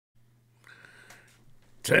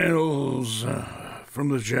Tales from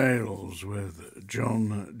the Jails with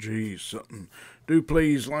John G. Sutton. Do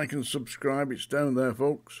please like and subscribe. It's down there,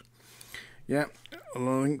 folks. Yeah, a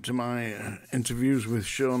link to my interviews with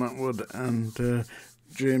Sean Atwood and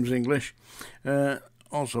James English.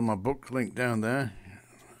 Also my book, link down there.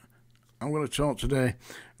 I'm going to talk today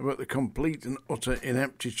about the complete and utter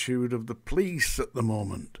ineptitude of the police at the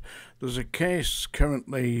moment. There's a case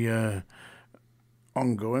currently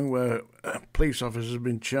ongoing where a police officer has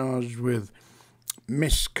been charged with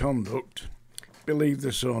misconduct. Believe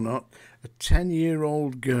this or not, a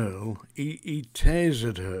 10-year-old girl, he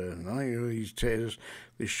tasered her. Now, you know, these tasers,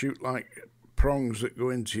 they shoot like prongs that go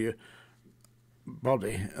into your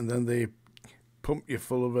body, and then they pump you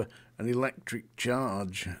full of an electric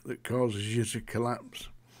charge that causes you to collapse.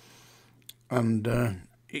 And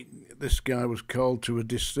this guy was called to a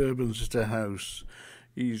disturbance at a house.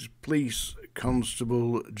 He's Police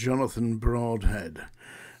Constable Jonathan Broadhead,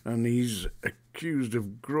 and he's accused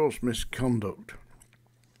of gross misconduct.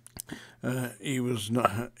 He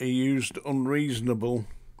used unreasonable,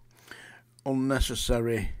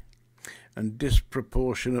 unnecessary, and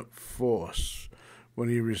disproportionate force when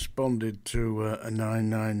he responded to a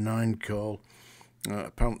 999 call.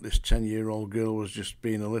 Apparently this 10-year-old girl was just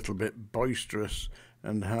being a little bit boisterous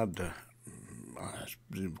and had,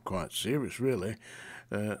 quite serious really,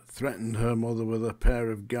 threatened her mother with a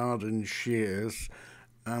pair of garden shears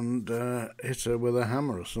and hit her with a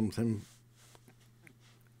hammer or something.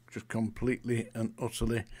 Just completely and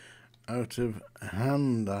utterly out of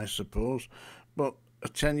hand, I suppose. But a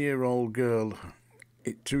 10-year-old girl,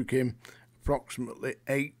 it took him approximately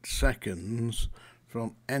 8 seconds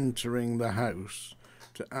from entering the house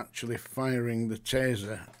to actually firing the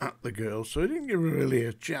taser at the girl. So he didn't give her really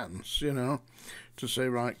a chance, you know, to say,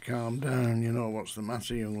 right, calm down, you know, what's the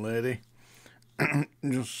matter, young lady?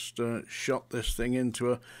 Just shot this thing into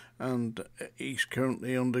her, and he's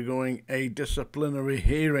currently undergoing a disciplinary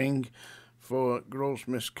hearing for gross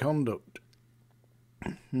misconduct.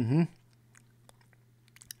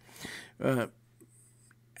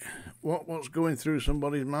 What's going through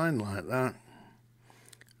somebody's mind like that?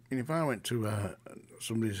 I mean, if I went to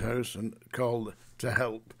somebody's house and called to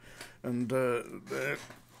help, and the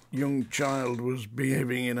young child was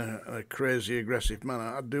behaving in a crazy, aggressive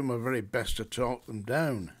manner, I'd do my very best to talk them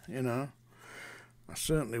down, you know. I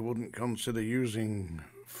certainly wouldn't consider using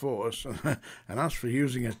force, and as for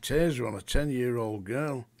using a taser on a 10-year-old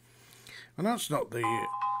girl, and it's not the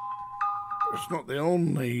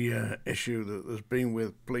only issue that there's been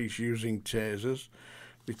with police using tasers.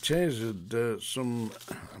 They tasered some,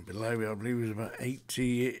 I believe it was about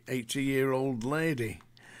 80-year-old lady,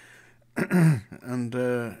 and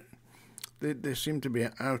they seem to be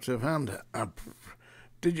out of hand. And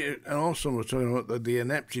also we're talking about the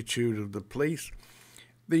ineptitude of the police.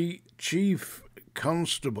 The Chief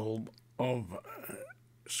Constable of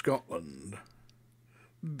Scotland,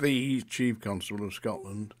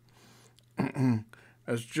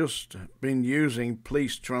 has just been using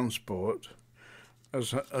police transport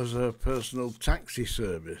as a personal taxi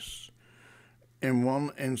service. In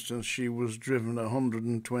one instance, she was driven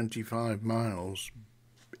 125 miles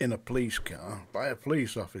in a police car by a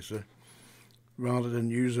police officer rather than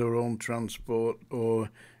use her own transport or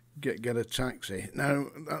get a taxi. Now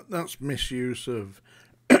that's misuse of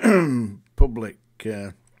public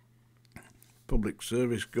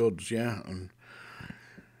service goods, yeah. And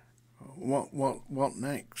what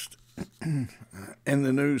next? In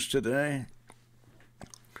the news today,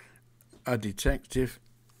 a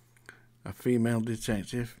female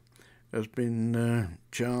detective, has been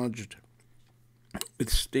charged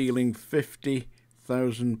with stealing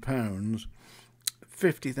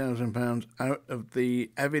 £50,000 out of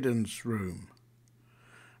the evidence room,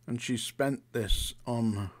 and she spent this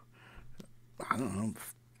on, I don't know,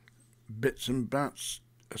 bits and bats.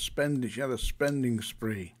 She had a spending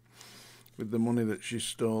spree with the money that she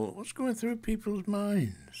stole. What's going through people's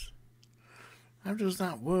minds? How does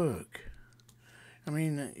that work? I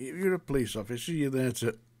mean, if you're a police officer, you're there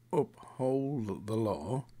to uphold the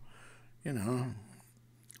law. You know,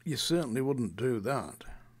 you certainly wouldn't do that.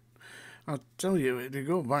 I'll tell you, to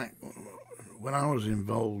go back when I was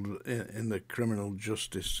involved in the criminal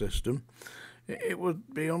justice system, it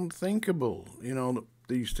would be unthinkable, you know, that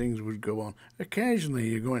these things would go on. Occasionally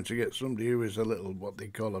you're going to get somebody who is a little, what they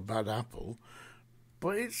call a bad apple,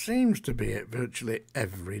 but it seems to be it virtually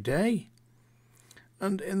every day.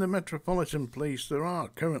 And in the Metropolitan Police, there are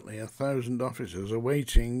currently 1,000 officers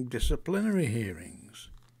awaiting disciplinary hearings.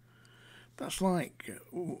 That's like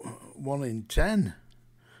 1 in 10.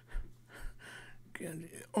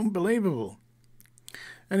 Unbelievable.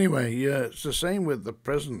 Anyway, it's the same with the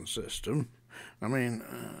prison system. I mean,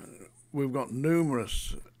 we've got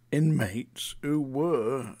numerous inmates who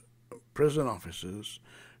were prison officers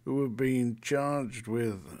who have been charged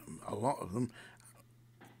with, a lot of them,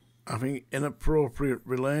 having inappropriate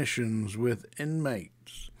relations with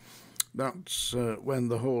inmates. That's when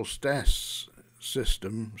the hostess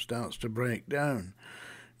system starts to break down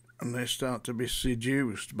and they start to be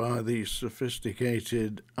seduced by these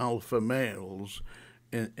sophisticated alpha males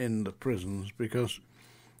in the prisons, because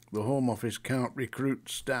the Home Office can't recruit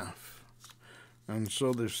staff, and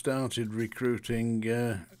so they've started recruiting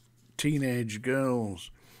teenage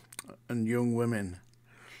girls and young women,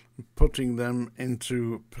 putting them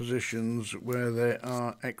into positions where they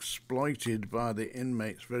are exploited by the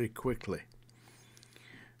inmates very quickly.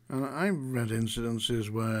 And I've read incidences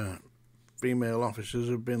where female officers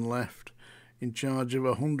have been left in charge of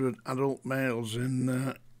 100 adult males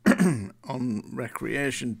in on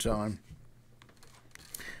recreation time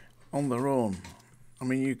on their own. I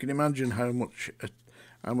mean, you can imagine how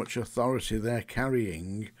much authority they're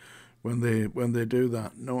carrying when they do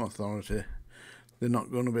that. No authority. They're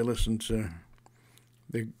not going to be listened to.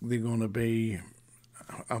 They're going to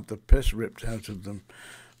have the piss ripped out of them.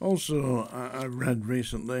 Also, I read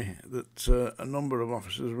recently that a number of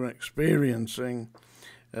officers were experiencing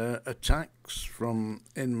attacks from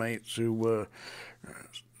inmates who were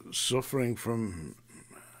suffering from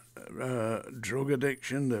drug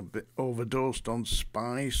addiction. They've overdosed on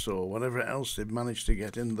spice or whatever else they've managed to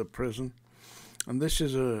get in the prison. And this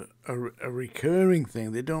is a recurring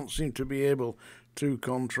thing. They don't seem to be able to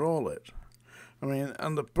control it. I mean,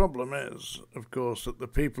 and the problem is, of course, that the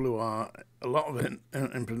people who are, a lot of it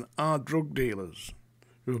in prison, are drug dealers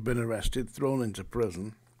who have been arrested, thrown into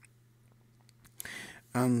prison.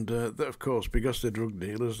 And of course, because they're drug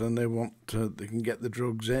dealers, then they can get the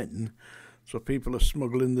drugs in, so people are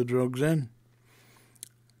smuggling the drugs in.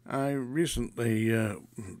 I recently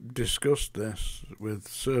discussed this with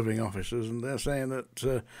serving officers, and they're saying that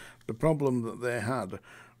the problem that they had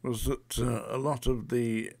was that a lot of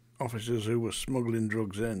the officers who were smuggling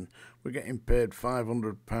drugs in were getting paid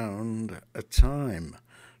 £500 a time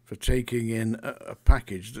for taking in a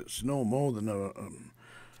package that's no more than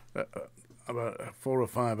about 4 or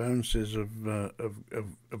 5 ounces of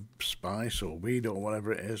spice or weed or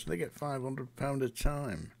whatever it is. They get £500 a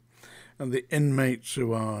time. And the inmates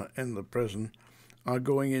who are in the prison are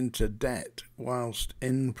going into debt whilst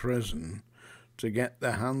in prison to get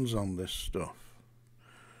their hands on this stuff.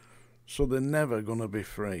 So they're never going to be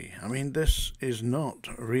free. I mean, this is not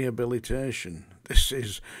rehabilitation. This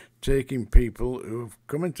is taking people who've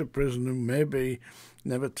come into prison who maybe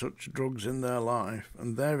never touched drugs in their life,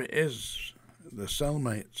 and there it is, the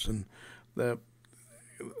cellmates and their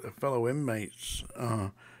fellow inmates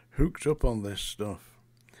are hooked up on this stuff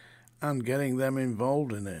and getting them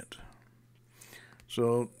involved in it.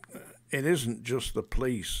 So it isn't just the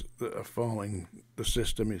police that are falling, the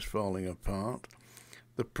system is falling apart.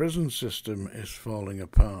 The prison system is falling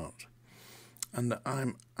apart. And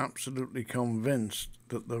I'm absolutely convinced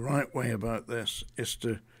that the right way about this is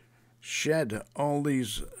to shed all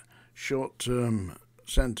these short-term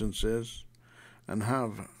sentences and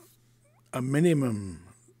have a minimum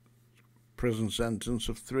prison sentence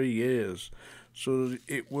of 3 years, so that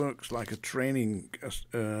it works like a training,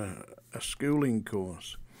 a schooling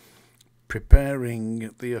course,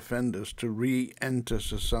 preparing the offenders to re-enter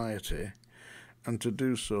society, and to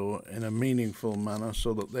do so in a meaningful manner,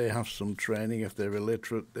 so that they have some training. If they're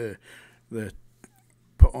illiterate, they're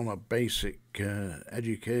put on a basic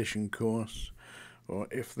education course, or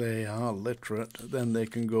if they are literate, then they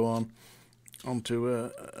can go onto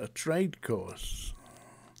a trade course.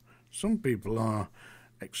 Some people are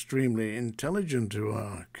extremely intelligent who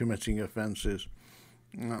are committing offences.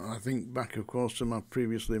 I think back, of course, to my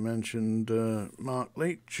previously mentioned Mark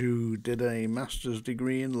Leach, who did a master's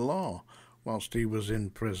degree in law whilst he was in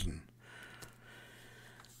prison.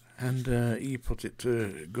 And he put it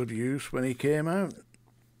to good use when he came out,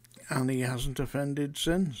 and he hasn't offended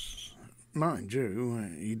since. Mind you,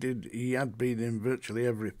 he had been in virtually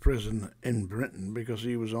every prison in Britain because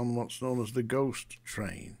he was on what's known as the ghost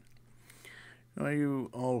train. Are you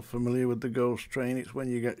all familiar with the ghost train? It's when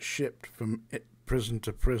you get shipped from prison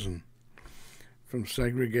to prison, from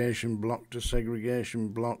segregation block to segregation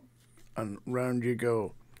block, and round you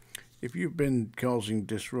go. If you've been causing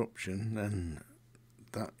disruption, then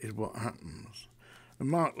that is what happens. And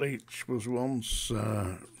Mark Leach was once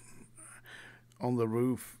on the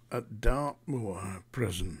roof at Dartmoor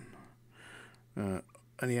prison,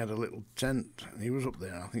 and he had a little tent, and he was up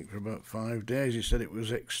there, I think, for about 5 days. He said it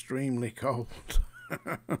was extremely cold.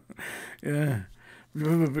 Yeah, Go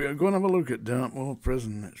and have a look at Dartmoor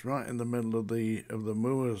Prison. It's right in the middle of the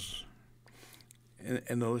moors,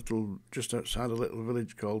 in a little, just outside a little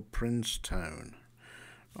village called Princetown,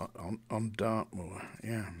 on Dartmoor.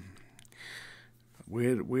 Yeah,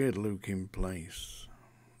 weird looking place.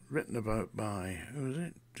 Written about by, who is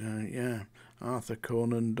it? Yeah, Arthur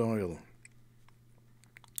Conan Doyle.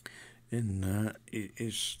 In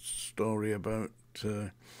his story about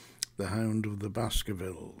the Hound of the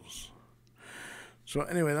Baskervilles. So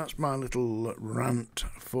anyway, that's my little rant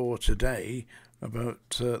for today about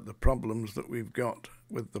the problems that we've got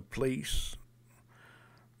with the police,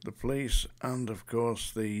 and of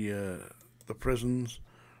course the prisons,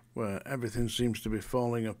 where everything seems to be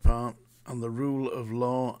falling apart, and the rule of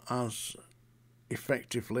law has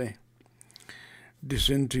effectively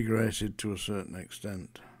disintegrated to a certain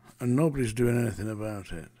extent, and nobody's doing anything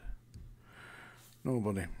about it.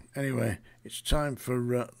 Nobody. Anyway, it's time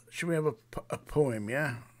for. Should we have a poem?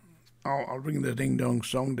 Yeah, I'll ring the ding dong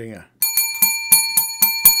song dinger.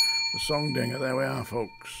 The song dinger. There we are,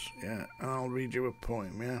 folks. Yeah, and I'll read you a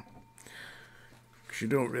poem. Yeah, because you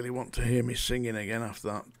don't really want to hear me singing again after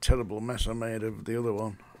that terrible mess I made of the other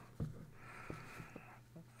one.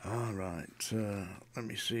 All right. Let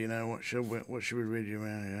me see now. What should we read you?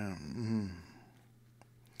 Yeah.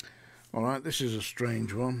 All right. This is a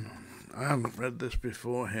strange one. I haven't read this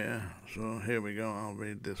before here, so here we go. I'll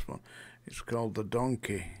read this one. It's called The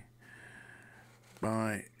Donkey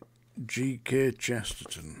by G.K.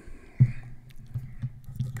 Chesterton.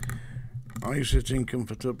 Are you sitting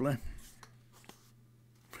comfortably?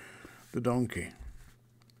 The Donkey.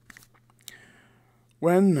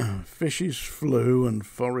 When fishes flew and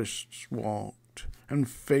forests walked, and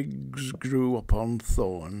figs grew upon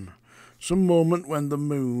thorn, some moment when the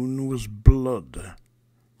moon was blood,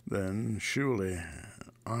 then surely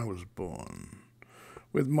I was born,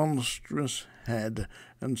 with monstrous head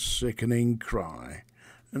and sickening cry,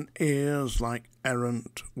 and ears like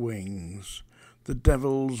errant wings, the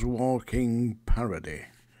devil's walking parody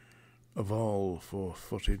of all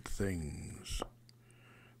four-footed things.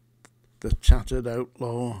 The tattered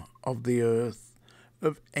outlaw of the earth,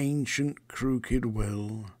 of ancient crooked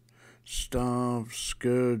will, starve,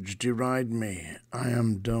 scourge, deride me, I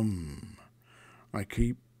am dumb, I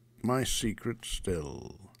keep my secret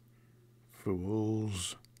still.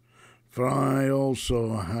 Fools, for I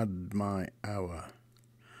also had my hour,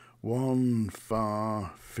 one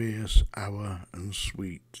far, fierce hour and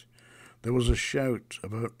sweet. There was a shout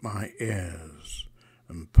about my ears,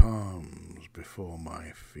 and palms before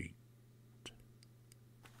my feet.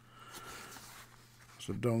 It's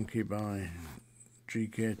a Donkey by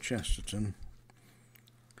G.K. Chesterton.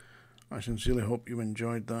 I sincerely hope you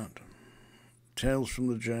enjoyed that. Tales from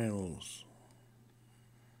the Jails.